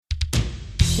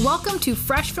Welcome to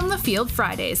Fresh from the Field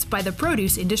Fridays by the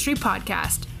Produce Industry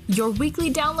Podcast, your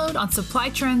weekly download on supply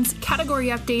trends, category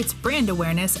updates, brand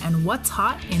awareness, and what's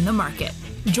hot in the market.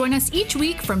 Join us each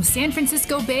week from San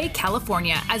Francisco Bay,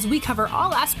 California, as we cover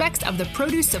all aspects of the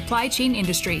produce supply chain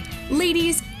industry.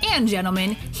 Ladies and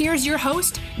gentlemen, here's your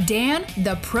host, Dan,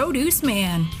 the Produce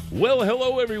Man. Well,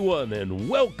 hello everyone, and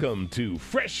welcome to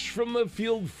Fresh from the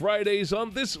Field Fridays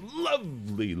on this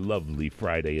lovely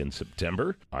Friday in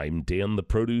September. I'm Dan, the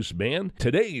Produce Man.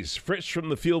 Today's Fresh from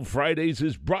the Field Fridays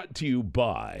is brought to you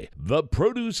by the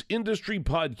Produce Industry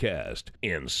Podcast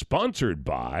and sponsored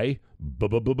by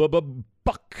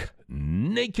Buck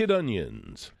Naked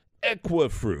Onions,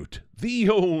 Equifruit, the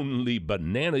only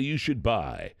banana you should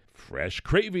buy. Fresh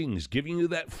Cravings, giving you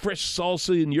that fresh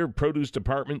salsa in your produce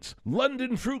departments.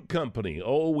 London Fruit Company.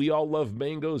 Oh, we all love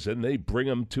mangoes, and they bring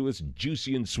them to us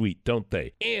juicy and sweet, don't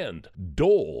they? And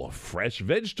Dole Fresh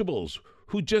Vegetables,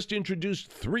 who just introduced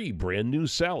 3 brand new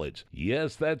salads.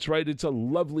 Yes, that's right. It's a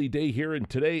lovely day here, and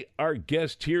today our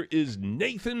guest here is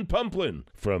Nathan Pumplin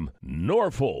from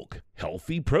Norfolk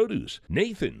Healthy Produce.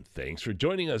 Nathan, thanks for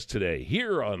joining us today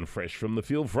here on Fresh from the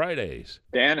Field Fridays.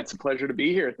 Dan, it's a pleasure to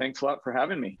be here. Thanks a lot for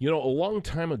having me. You know, a long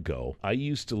time ago, I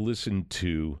used to listen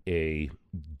to a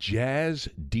jazz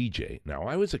DJ. Now,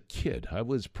 I was a kid. I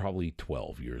was probably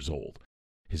 12 years old.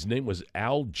 His name was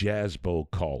Al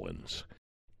Jazzbo Collins,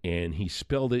 and he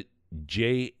spelled it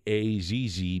Jazzbaux,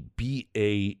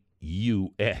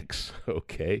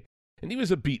 okay? And he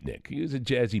was a beatnik. He was a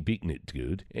jazzy beatnik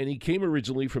dude. And he came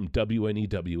originally from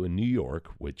WNEW in New York,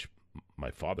 which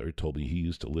my father told me he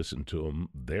used to listen to him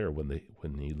there when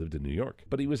he lived in New York.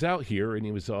 But he was out here, and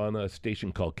he was on a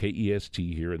station called KEST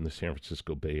here in the San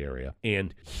Francisco Bay Area.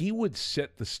 And he would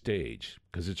set the stage,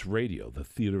 because it's radio, the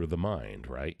theater of the mind,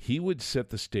 right? He would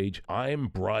set the stage. I'm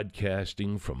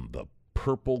broadcasting from the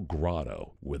Purple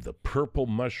Grotto with the purple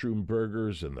mushroom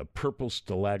burgers and the purple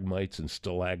stalagmites and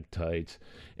stalactites.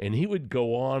 And he would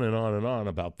go on and on and on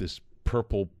about this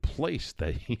purple place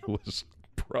that he was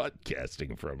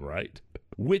broadcasting from, right?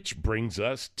 Which brings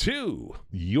us to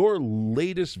your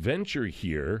latest venture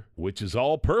here, which is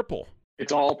all purple.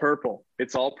 It's all purple.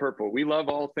 It's all purple. We love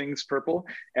all things purple,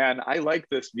 and I like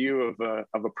this view of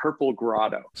a purple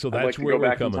grotto. So that's I'd like to where go we're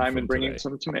back in coming time from and bring today. in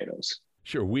some tomatoes.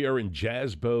 Sure, we are in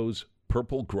Jazzbo's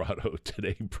Purple Grotto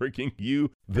today, bringing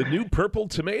you the new purple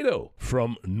tomato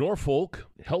from Norfolk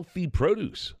Healthy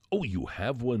Produce. Oh, you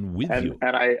have one with you.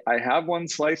 And I have one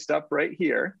sliced up right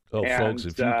here. Oh, and, folks,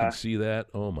 if you can see that,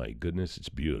 oh my goodness, it's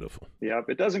beautiful. Yep,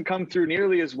 it doesn't come through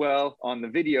nearly as well on the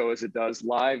video as it does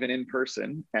live and in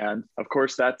person. And of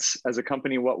course, that's, as a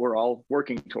company, what we're all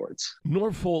working towards.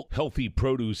 Norfolk Healthy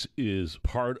Produce is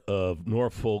part of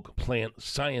Norfolk Plant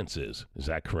Sciences. Is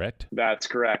that correct? That's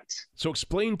correct. So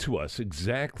explain to us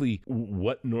exactly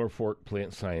what Norfolk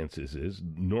Plant Sciences is,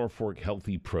 Norfolk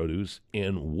Healthy Produce,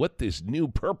 and what this new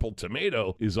purple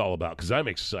tomato is all about, because I'm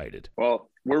excited.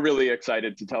 Well, we're really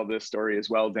excited to tell this story as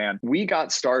well, Dan. We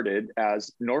got started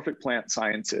as Norfolk Plant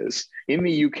Sciences in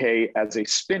the UK as a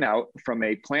spin-out from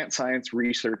a plant science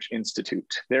research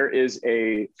institute. There is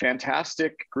a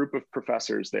fantastic group of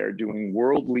professors there doing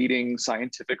world-leading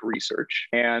scientific research.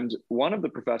 And one of the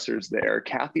professors there,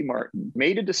 Kathy Martin,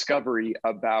 made a discovery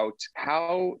about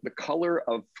how the color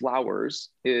of flowers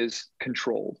is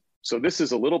controlled. So this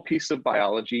is a little piece of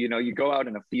biology. You know, you go out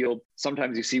in a field,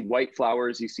 sometimes you see white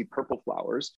flowers, you see purple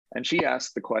flowers. And she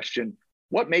asked the question,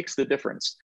 what makes the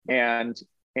difference? And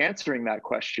answering that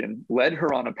question led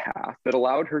her on a path that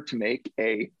allowed her to make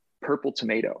a purple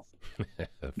tomato.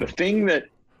 The thing that...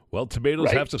 Well,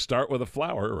 tomatoes have to start with a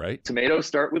flower, right? Tomatoes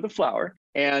start with a flower.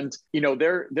 And, you know,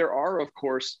 there are, of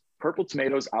course, purple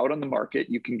tomatoes out on the market.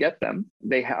 You can get them.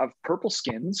 They have purple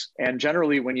skins. And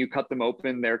generally, when you cut them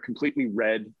open, they're completely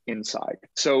red inside.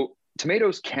 So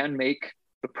tomatoes can make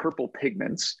the purple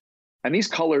pigments. And these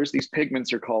colors, these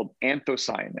pigments are called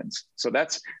anthocyanins. So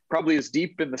that's probably as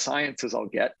deep in the science as I'll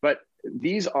get. But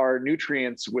these are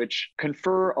nutrients which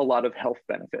confer a lot of health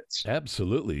benefits.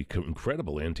 Absolutely.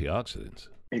 Incredible antioxidants.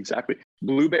 Exactly.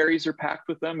 Blueberries are packed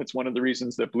with them. It's one of the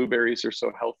reasons that blueberries are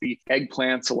so healthy.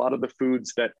 Eggplants, a lot of the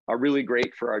foods that are really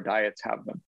great for our diets have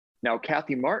them. Now,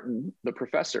 Kathy Martin, the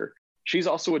professor, she's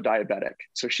also a diabetic.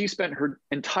 So she spent her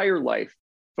entire life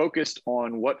focused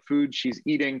on what food she's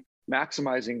eating,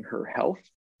 maximizing her health.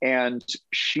 And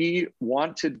she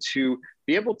wanted to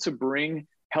be able to bring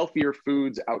healthier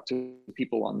foods out to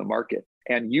people on the market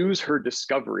and use her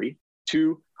discovery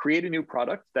to create a new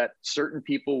product that certain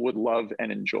people would love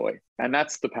and enjoy. And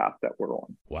that's the path that we're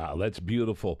on. Wow, that's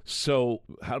beautiful. So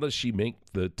how does she make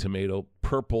the tomato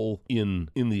purple in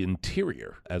the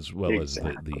interior as well as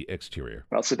the exterior?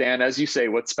 Well, so Dan, as you say,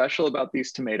 what's special about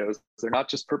these tomatoes, they're not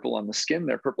just purple on the skin,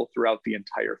 they're purple throughout the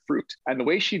entire fruit. And the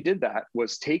way she did that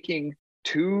was taking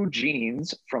 2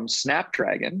 genes from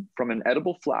Snapdragon, from an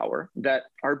edible flower, that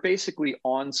are basically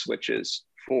on switches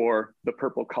for the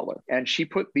purple color. And she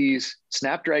put these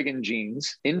Snapdragon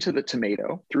genes into the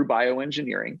tomato through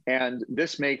bioengineering, and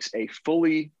this makes a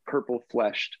fully purple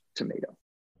fleshed tomato.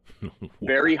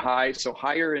 Very high, so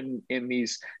higher in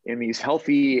these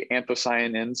healthy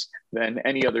anthocyanins than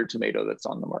any other tomato that's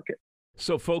on the market.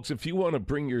 So folks, if you want to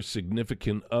bring your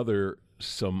significant other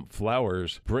some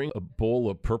flowers, bring a bowl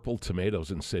of purple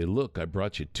tomatoes and say, look, I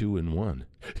brought you 2 in 1.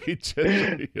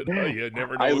 You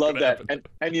never know. I love that.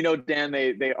 And you know, Dan,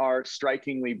 they are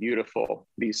strikingly beautiful,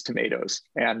 these tomatoes.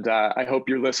 And I hope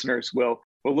your listeners will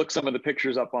look some of the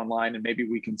pictures up online, and maybe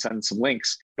we can send some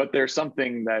links. But there's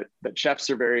something that chefs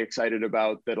are very excited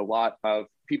about, that a lot of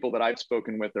people that I've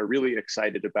spoken with are really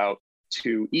excited about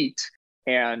to eat.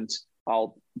 And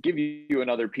I'll give you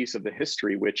another piece of the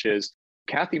history, which is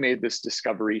Kathy made this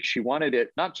discovery. She wanted it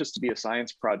not just to be a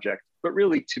science project, but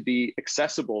really to be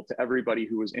accessible to everybody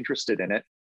who was interested in it.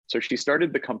 So she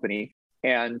started the company,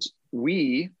 and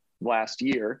we last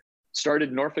year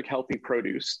started Norfolk Healthy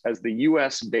Produce as the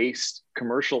US-based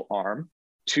commercial arm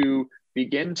to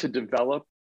begin to develop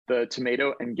the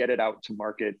tomato and get it out to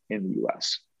market in the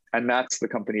US. And that's the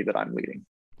company that I'm leading.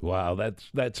 Wow,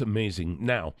 that's amazing.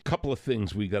 Now, a couple of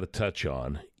things we got to touch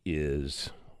on is,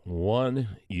 one,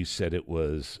 you said it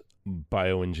was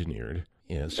bioengineered.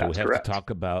 Yeah, so That's we have correct. to talk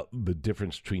about the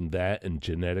difference between that and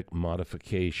genetic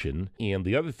modification. And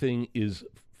the other thing is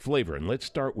flavor. And let's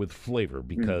start with flavor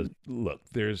because, look,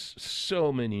 there's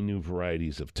so many new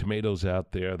varieties of tomatoes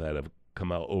out there that have come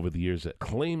out over the years that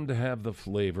claim to have the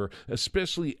flavor,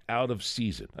 especially out of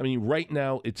season. I mean, right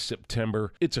now it's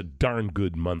September. It's a darn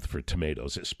good month for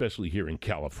tomatoes, especially here in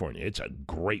California. It's a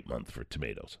great month for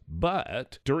tomatoes.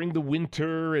 But during the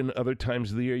winter and other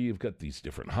times of the year, you've got these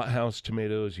different hothouse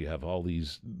tomatoes. You have all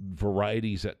these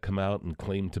varieties that come out and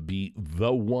claim to be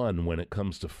the one when it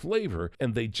comes to flavor,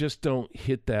 and they just don't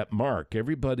hit that mark.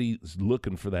 Everybody's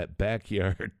looking for that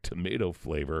backyard tomato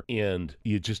flavor, and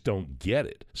you just don't get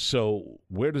it. So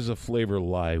where does the flavor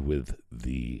lie with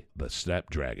the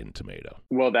Snapdragon tomato?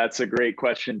 Well, that's a great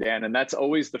question, Dan. And that's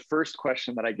always the first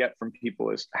question that I get from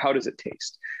people is, how does it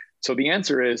taste? So the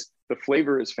answer is the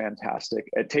flavor is fantastic.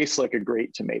 It tastes like a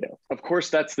great tomato. Of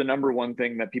course, that's the number one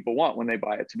thing that people want when they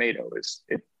buy a tomato is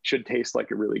it should taste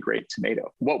like a really great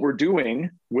tomato. What we're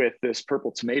doing with this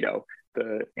purple tomato,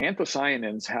 the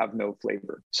anthocyanins have no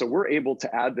flavor. So we're able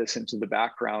to add this into the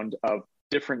background of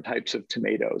different types of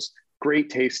tomatoes,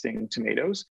 great tasting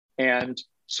tomatoes, and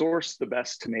source the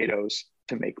best tomatoes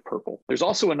to make purple. There's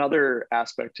also another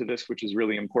aspect to this, which is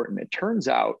really important. It turns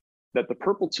out that the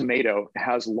purple tomato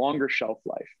has longer shelf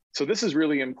life. So this is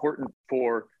really important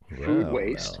for food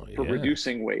waste, for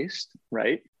reducing waste,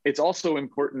 right? It's also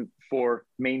important for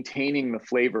maintaining the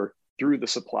flavor through the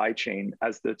supply chain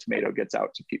as the tomato gets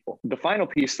out to people. The final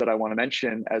piece that I want to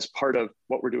mention as part of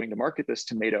what we're doing to market this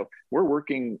tomato, we're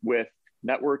working with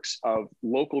networks of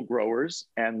local growers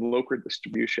and local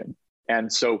distribution.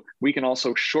 And so we can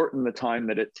also shorten the time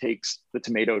that it takes the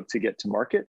tomato to get to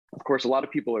market. Of course, a lot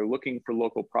of people are looking for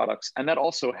local products, and that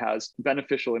also has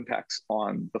beneficial impacts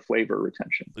on the flavor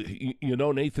retention. You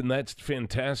know, Nathan, that's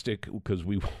fantastic because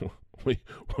we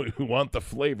want the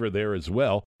flavor there as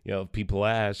well. You know, if people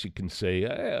ask, you can say,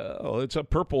 oh, it's a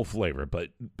purple flavor, but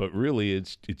really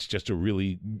it's just a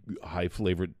really high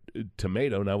flavored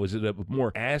tomato. Now, is it a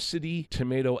more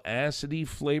tomato acidy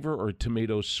flavor or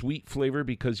tomato sweet flavor?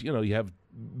 Because, you know, you have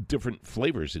different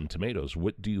flavors in tomatoes.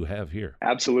 What do you have here?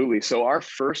 Absolutely. So our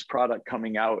first product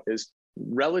coming out is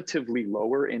relatively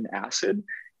lower in acid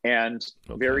and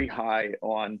very high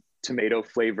on tomato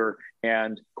flavor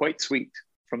and quite sweet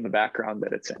from the background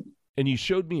that it's in. And you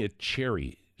showed me a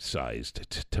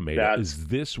cherry-sized tomato. Is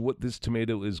this what this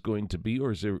tomato is going to be,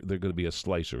 or is there going to be a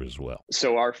slicer as well?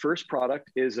 So our first product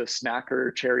is a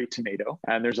snacker cherry tomato,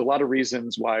 and there's a lot of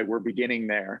reasons why we're beginning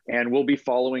there. And we'll be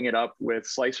following it up with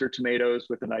slicer tomatoes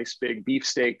with a nice big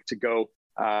beefsteak to go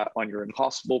on your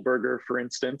Impossible burger, for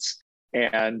instance,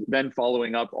 and then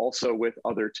following up also with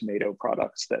other tomato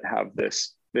products that have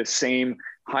this same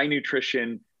high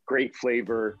nutrition, great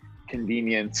flavor,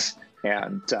 convenience,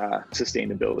 and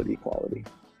sustainability quality.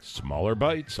 Smaller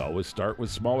bites. Always start with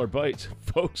smaller bites.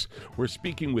 Folks, we're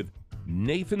speaking with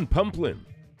Nathan Pumplin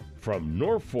from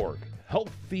Norfolk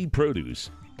Healthy Produce.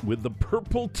 with the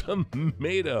purple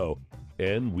tomato.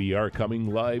 And we are coming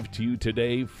live to you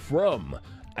today from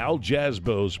Al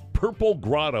Jazbo's Purple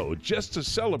Grotto, just to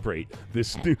celebrate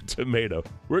this new tomato.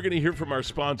 We're going to hear from our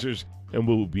sponsors, and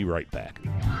we'll be right back.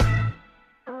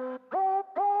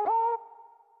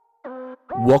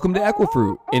 Welcome to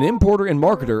Equifruit, an importer and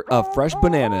marketer of fresh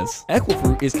bananas.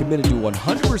 Equifruit is committed to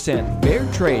 100% fair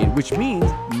trade, which means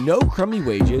no crummy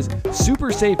wages,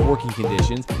 super safe working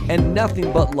conditions, and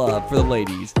nothing but love for the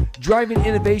ladies. Driving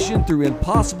innovation through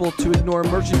impossible to ignore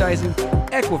merchandising,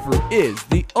 Equifruit is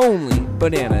the only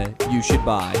banana you should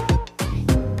buy.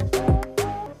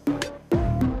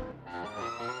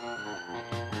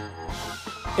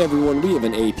 Everyone, we have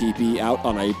an APB out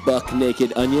on a buck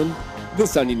naked onion.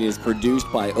 This onion is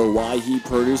produced by Owyhee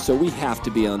Produce, so we have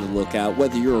to be on the lookout.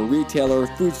 Whether you're a retailer,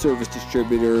 food service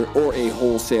distributor, or a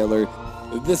wholesaler,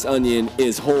 this onion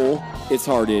is whole, it's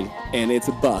hearted, and it's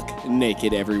buck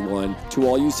naked, everyone. To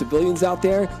all you civilians out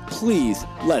there, please,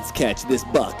 let's catch this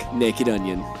buck naked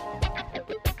onion.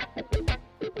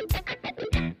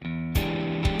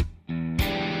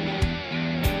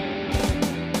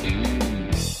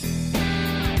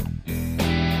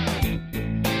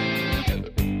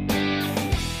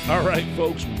 All right,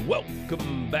 folks,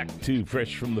 welcome back to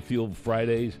Fresh from the Field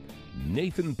Fridays.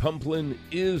 Nathan Pumplin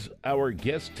is our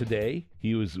guest today.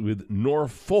 He was with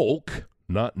Norfolk,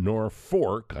 not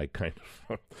Norfolk. I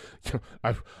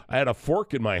had a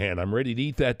fork in my hand. I'm ready to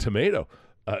eat that tomato.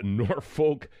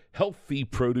 Norfolk healthy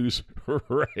produce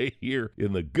right here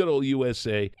in the good old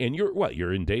USA. And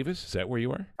you're in Davis? Is that where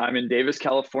you are? I'm in Davis,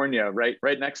 California, right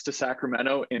next to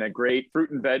Sacramento, in a great fruit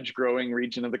and veg growing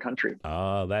region of the country.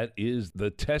 That is the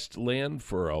test land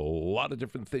for a lot of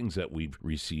different things that we've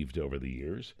received over the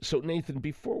years. So Nathan,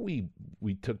 before we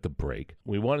took the break,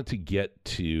 we wanted to get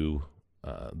to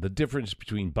the difference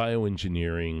between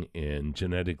bioengineering and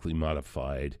genetically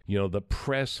modified. You know, the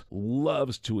press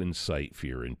loves to incite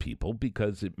fear in people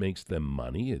because it makes them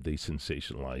money. They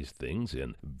sensationalize things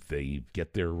and they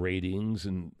get their ratings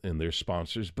and their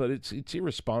sponsors, but it's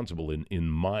irresponsible in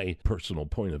my personal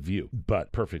point of view,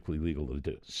 but perfectly legal to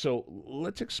do. So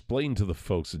let's explain to the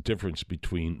folks the difference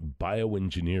between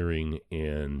bioengineering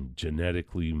and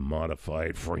genetically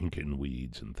modified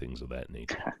frankenweeds and things of that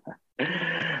nature.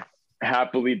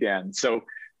 Happily, Dan. So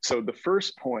the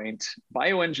first point,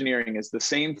 bioengineering is the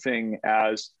same thing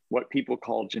as what people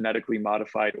call genetically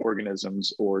modified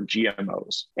organisms, or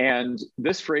GMOs. And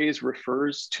this phrase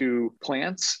refers to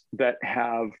plants that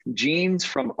have genes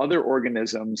from other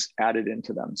organisms added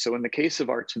into them. So in the case of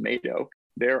our tomato,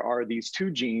 there are these two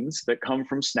genes that come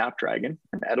from snapdragon,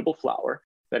 an edible flower,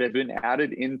 that have been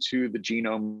added into the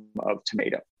genome of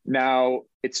tomato. Now,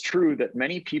 it's true that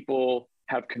many people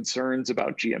have concerns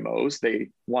about GMOs. They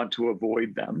want to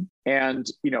avoid them. And,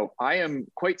 I am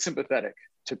quite sympathetic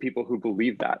to people who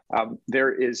believe that.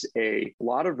 There is a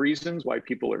lot of reasons why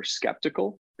people are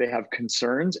skeptical. They have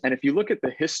concerns. And if you look at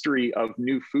the history of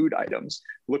new food items,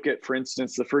 look at, for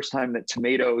instance, the first time that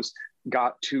tomatoes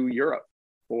got to Europe,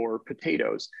 or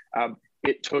potatoes,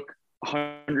 it took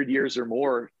 100 years or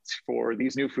more for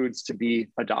these new foods to be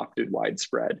adopted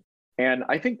widespread. And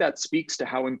I think that speaks to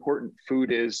how important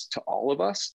food is to all of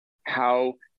us,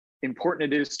 how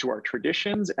important it is to our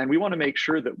traditions. And we want to make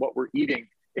sure that what we're eating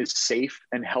is safe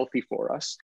and healthy for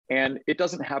us. And it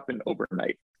doesn't happen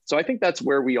overnight. So I think that's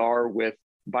where we are with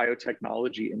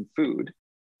biotechnology in food.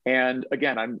 And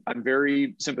again, I'm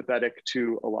very sympathetic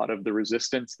to a lot of the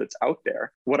resistance that's out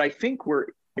there. What I think we're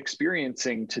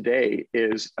experiencing today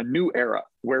is a new era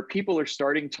where people are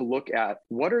starting to look at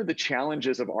what are the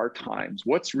challenges of our times?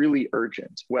 What's really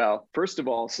urgent? Well, first of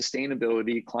all,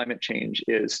 sustainability, climate change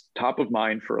is top of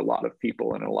mind for a lot of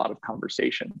people in a lot of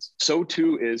conversations. So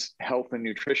too is health and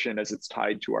nutrition, as it's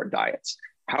tied to our diets.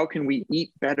 How can we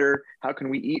eat better? How can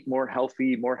we eat more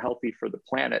healthy for the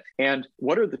planet? And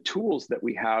what are the tools that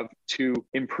we have to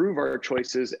improve our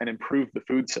choices and improve the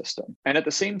food system? And at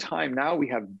the same time, now we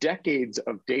have decades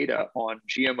of data on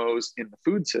GMOs in the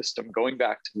food system going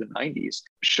back to the 90s,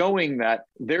 showing that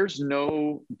there's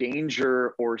no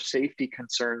danger or safety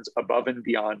concerns above and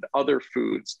beyond other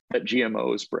foods that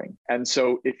GMOs bring. And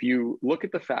so if you look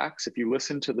at the facts, if you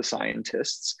listen to the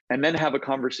scientists, and then have a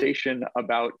conversation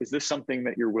about, is this something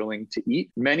that you're willing to eat?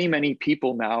 Many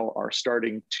people now are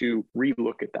starting to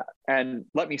relook at that. And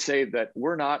let me say that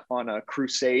we're not on a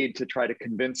crusade to try to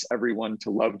convince everyone to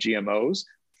love GMOs,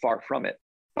 far from it.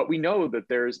 But we know that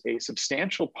there's a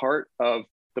substantial part of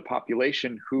the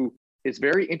population who is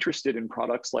very interested in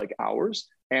products like ours,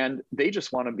 and they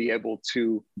just want to be able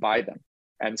to buy them.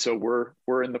 And so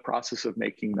we're in the process of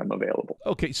making them available.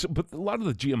 Okay, so but a lot of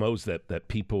the GMOs that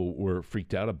people were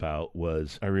freaked out about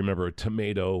was, I remember a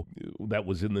tomato that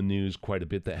was in the news quite a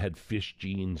bit that had fish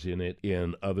genes in it,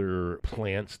 and other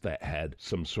plants that had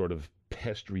some sort of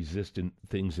pest-resistant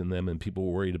things in them, and people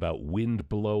were worried about wind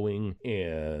blowing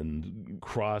and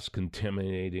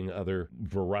cross-contaminating other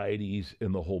varieties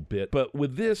in the whole bit. But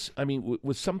with this, I mean,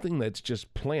 with something that's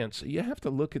just plants, you have to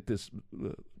look at this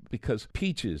because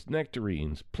peaches,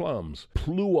 nectarines, plums,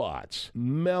 pluots,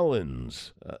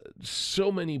 melons,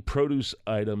 so many produce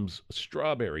items,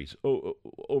 strawberries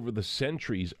over the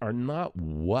centuries are not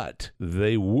what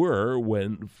they were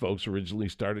when folks originally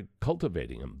started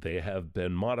cultivating them. They have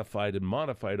been modified and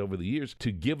modified over the years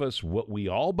to give us what we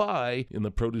all buy in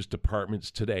the produce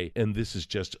departments today. And this is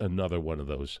just another one of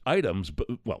those items. But,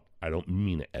 well, I don't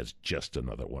mean it as just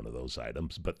another one of those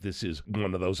items, but this is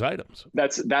one of those items.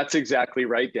 That's exactly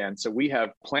right, Dan. So we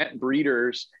have plant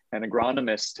breeders and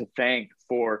agronomists to thank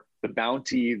for the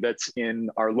bounty that's in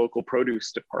our local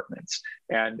produce departments.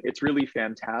 And it's really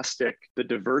fantastic, the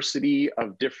diversity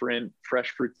of different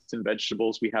fresh fruits and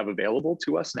vegetables we have available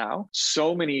to us now.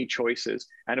 So many choices.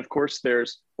 And of course,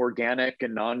 there's organic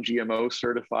and non-GMO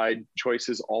certified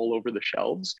choices all over the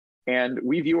shelves. And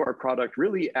we view our product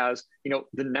really as,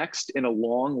 the next in a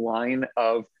long line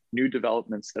of new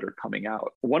developments that are coming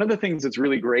out. One of the things that's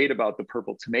really great about the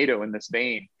purple tomato in this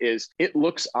vein is it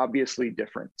looks obviously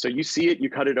different. So you see it, you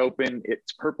cut it open,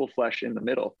 it's purple flesh in the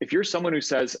middle. If you're someone who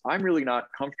says, I'm really not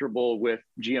comfortable with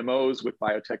GMOs, with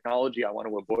biotechnology, I want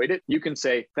to avoid it, you can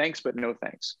say, thanks, but no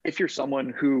thanks. If you're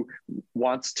someone who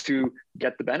wants to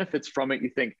get the benefits from it,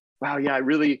 you think, wow, yeah, I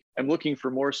really am looking for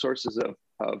more sources of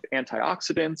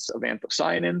antioxidants, of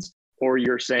anthocyanins, or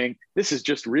you're saying, this is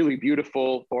just really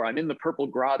beautiful, or I'm in the purple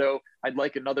grotto, I'd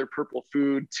like another purple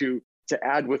food to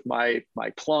add with my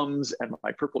plums and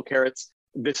my purple carrots,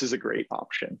 this is a great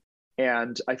option.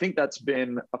 And I think that's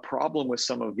been a problem with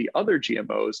some of the other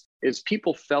GMOs is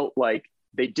people felt like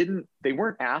they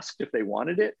weren't asked if they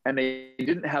wanted it, and they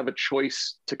didn't have a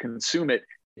choice to consume it.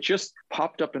 It just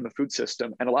popped up in the food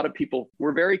system. And a lot of people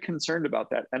were very concerned about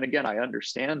that. And again, I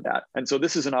understand that. And so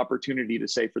this is an opportunity to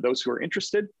say, for those who are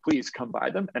interested, please come buy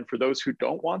them. And for those who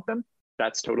don't want them,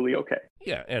 that's totally okay.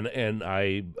 Yeah. And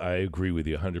I agree with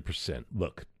you 100%.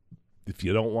 Look, if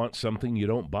you don't want something, you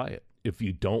don't buy it. If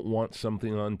you don't want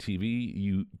something on TV,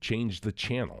 you change the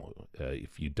channel.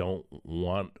 If you don't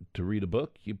want to read a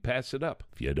book, you pass it up.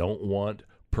 If you don't want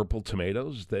purple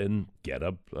tomatoes, then get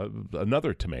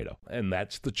another tomato. And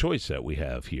that's the choice that we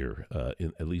have here,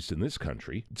 at least in this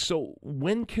country. So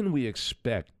when can we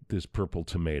expect this purple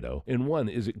tomato? And one,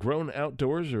 is it grown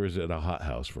outdoors or is it a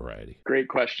hothouse variety? Great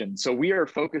question. So we are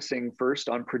focusing first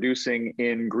on producing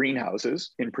in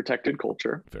greenhouses in protected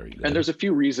culture. Very good. And there's a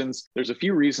few reasons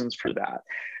for that.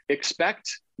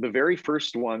 Expect the very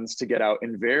first ones to get out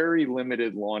in very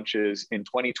limited launches in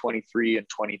 2023 and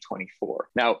 2024.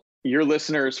 Now, your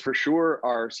listeners for sure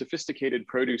are sophisticated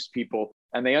produce people,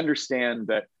 and they understand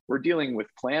that we're dealing with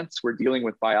plants, we're dealing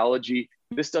with biology.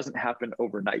 This doesn't happen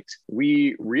overnight.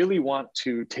 We really want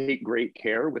to take great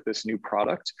care with this new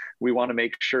product. We want to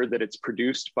make sure that it's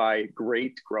produced by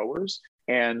great growers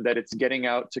and that it's getting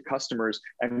out to customers.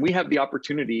 And we have the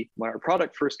opportunity, when our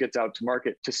product first gets out to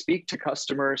market, to speak to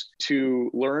customers,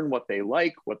 to learn what they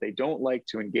like, what they don't like,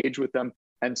 to engage with them,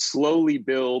 and slowly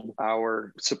build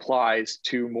our supplies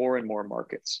to more and more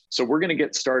markets. So we're going to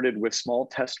get started with small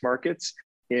test markets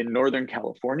in Northern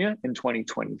California in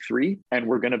 2023, and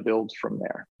we're going to build from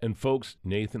there. And folks,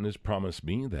 Nathan has promised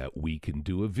me that we can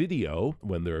do a video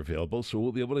when they're available, so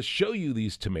we'll be able to show you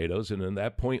these tomatoes, and at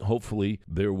that point, hopefully,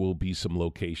 there will be some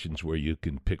locations where you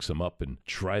can pick some up and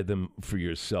try them for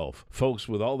yourself. Folks,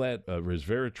 with all that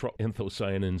resveratrol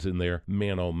anthocyanins in there,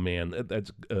 man, oh man,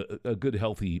 that's a good,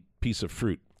 healthy piece of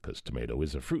fruit, because tomato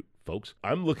is a fruit. Folks,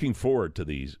 I'm looking forward to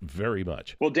these very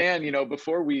much. Well, Dan,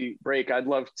 before we break, I'd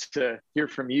love to hear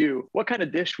from you. What kind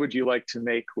of dish would you like to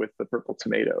make with the purple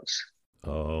tomatoes?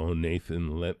 Oh,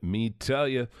 Nathan, let me tell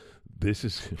you, this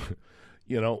is,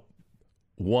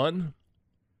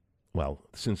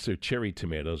 since they're cherry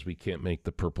tomatoes, we can't make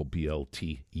the purple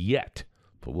BLT yet,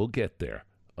 but we'll get there.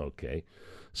 Okay.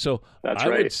 So I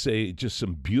would say just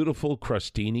some beautiful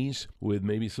crostinis with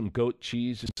maybe some goat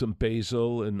cheese, some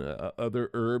basil and other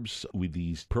herbs with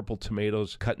these purple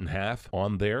tomatoes cut in half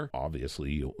on there.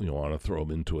 Obviously, you want to throw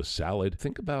them into a salad.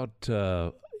 Think about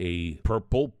a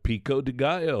purple pico de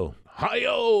gallo.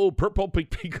 Hi-yo, purple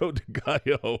pico de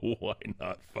gallo. Why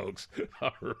not, folks?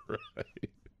 All right.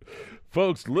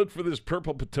 Folks, look for this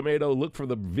purple tomato. Look for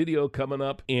the video coming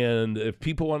up. And if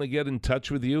people want to get in touch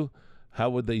with you, how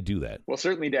would they do that? Well,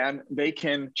 certainly, Dan, they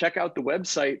can check out the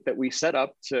website that we set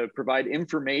up to provide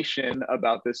information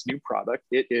about this new product.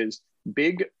 It is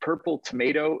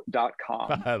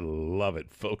bigpurpletomato.com. I love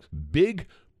it, folks.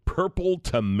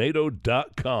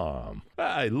 bigpurpletomato.com.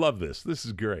 I love this. This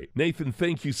is great. Nathan,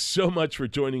 thank you so much for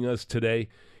joining us today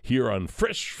here on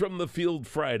Fresh from the Field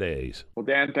Fridays. Well,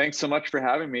 Dan, thanks so much for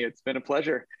having me. It's been a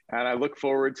pleasure. And I look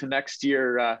forward to next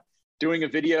year doing a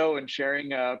video and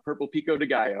sharing Purple Pico de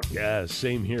Gallo. Yeah,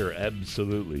 same here.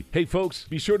 Absolutely. Hey, folks,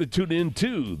 be sure to tune in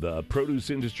to the Produce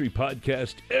Industry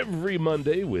Podcast every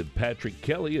Monday with Patrick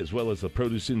Kelly, as well as the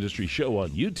Produce Industry Show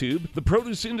on YouTube. The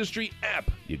Produce Industry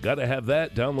app. You got to have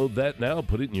that. Download that now.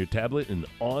 Put it in your tablet and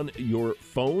on your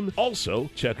phone. Also,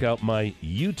 check out my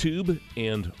YouTube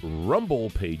and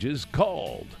Rumble pages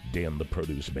called Dan the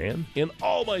Produce Man. And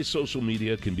all my social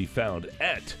media can be found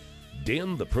at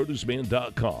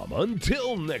dantheproduceman.com.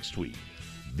 Until next week,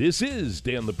 this is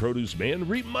Dan the Produce Man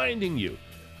reminding you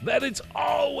that it's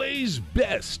always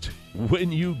best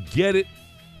when you get it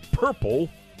purple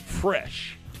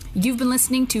fresh. You've been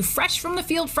listening to Fresh from the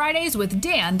Field Fridays with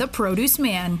Dan the Produce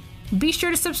Man. Be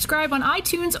sure to subscribe on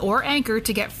iTunes or Anchor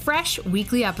to get fresh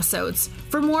weekly episodes.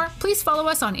 For more, please follow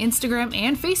us on Instagram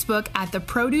and Facebook at the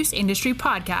Produce Industry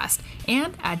Podcast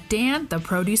and at Dan the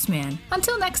Produce Man.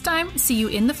 Until next time, see you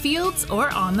in the fields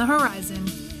or on the horizon.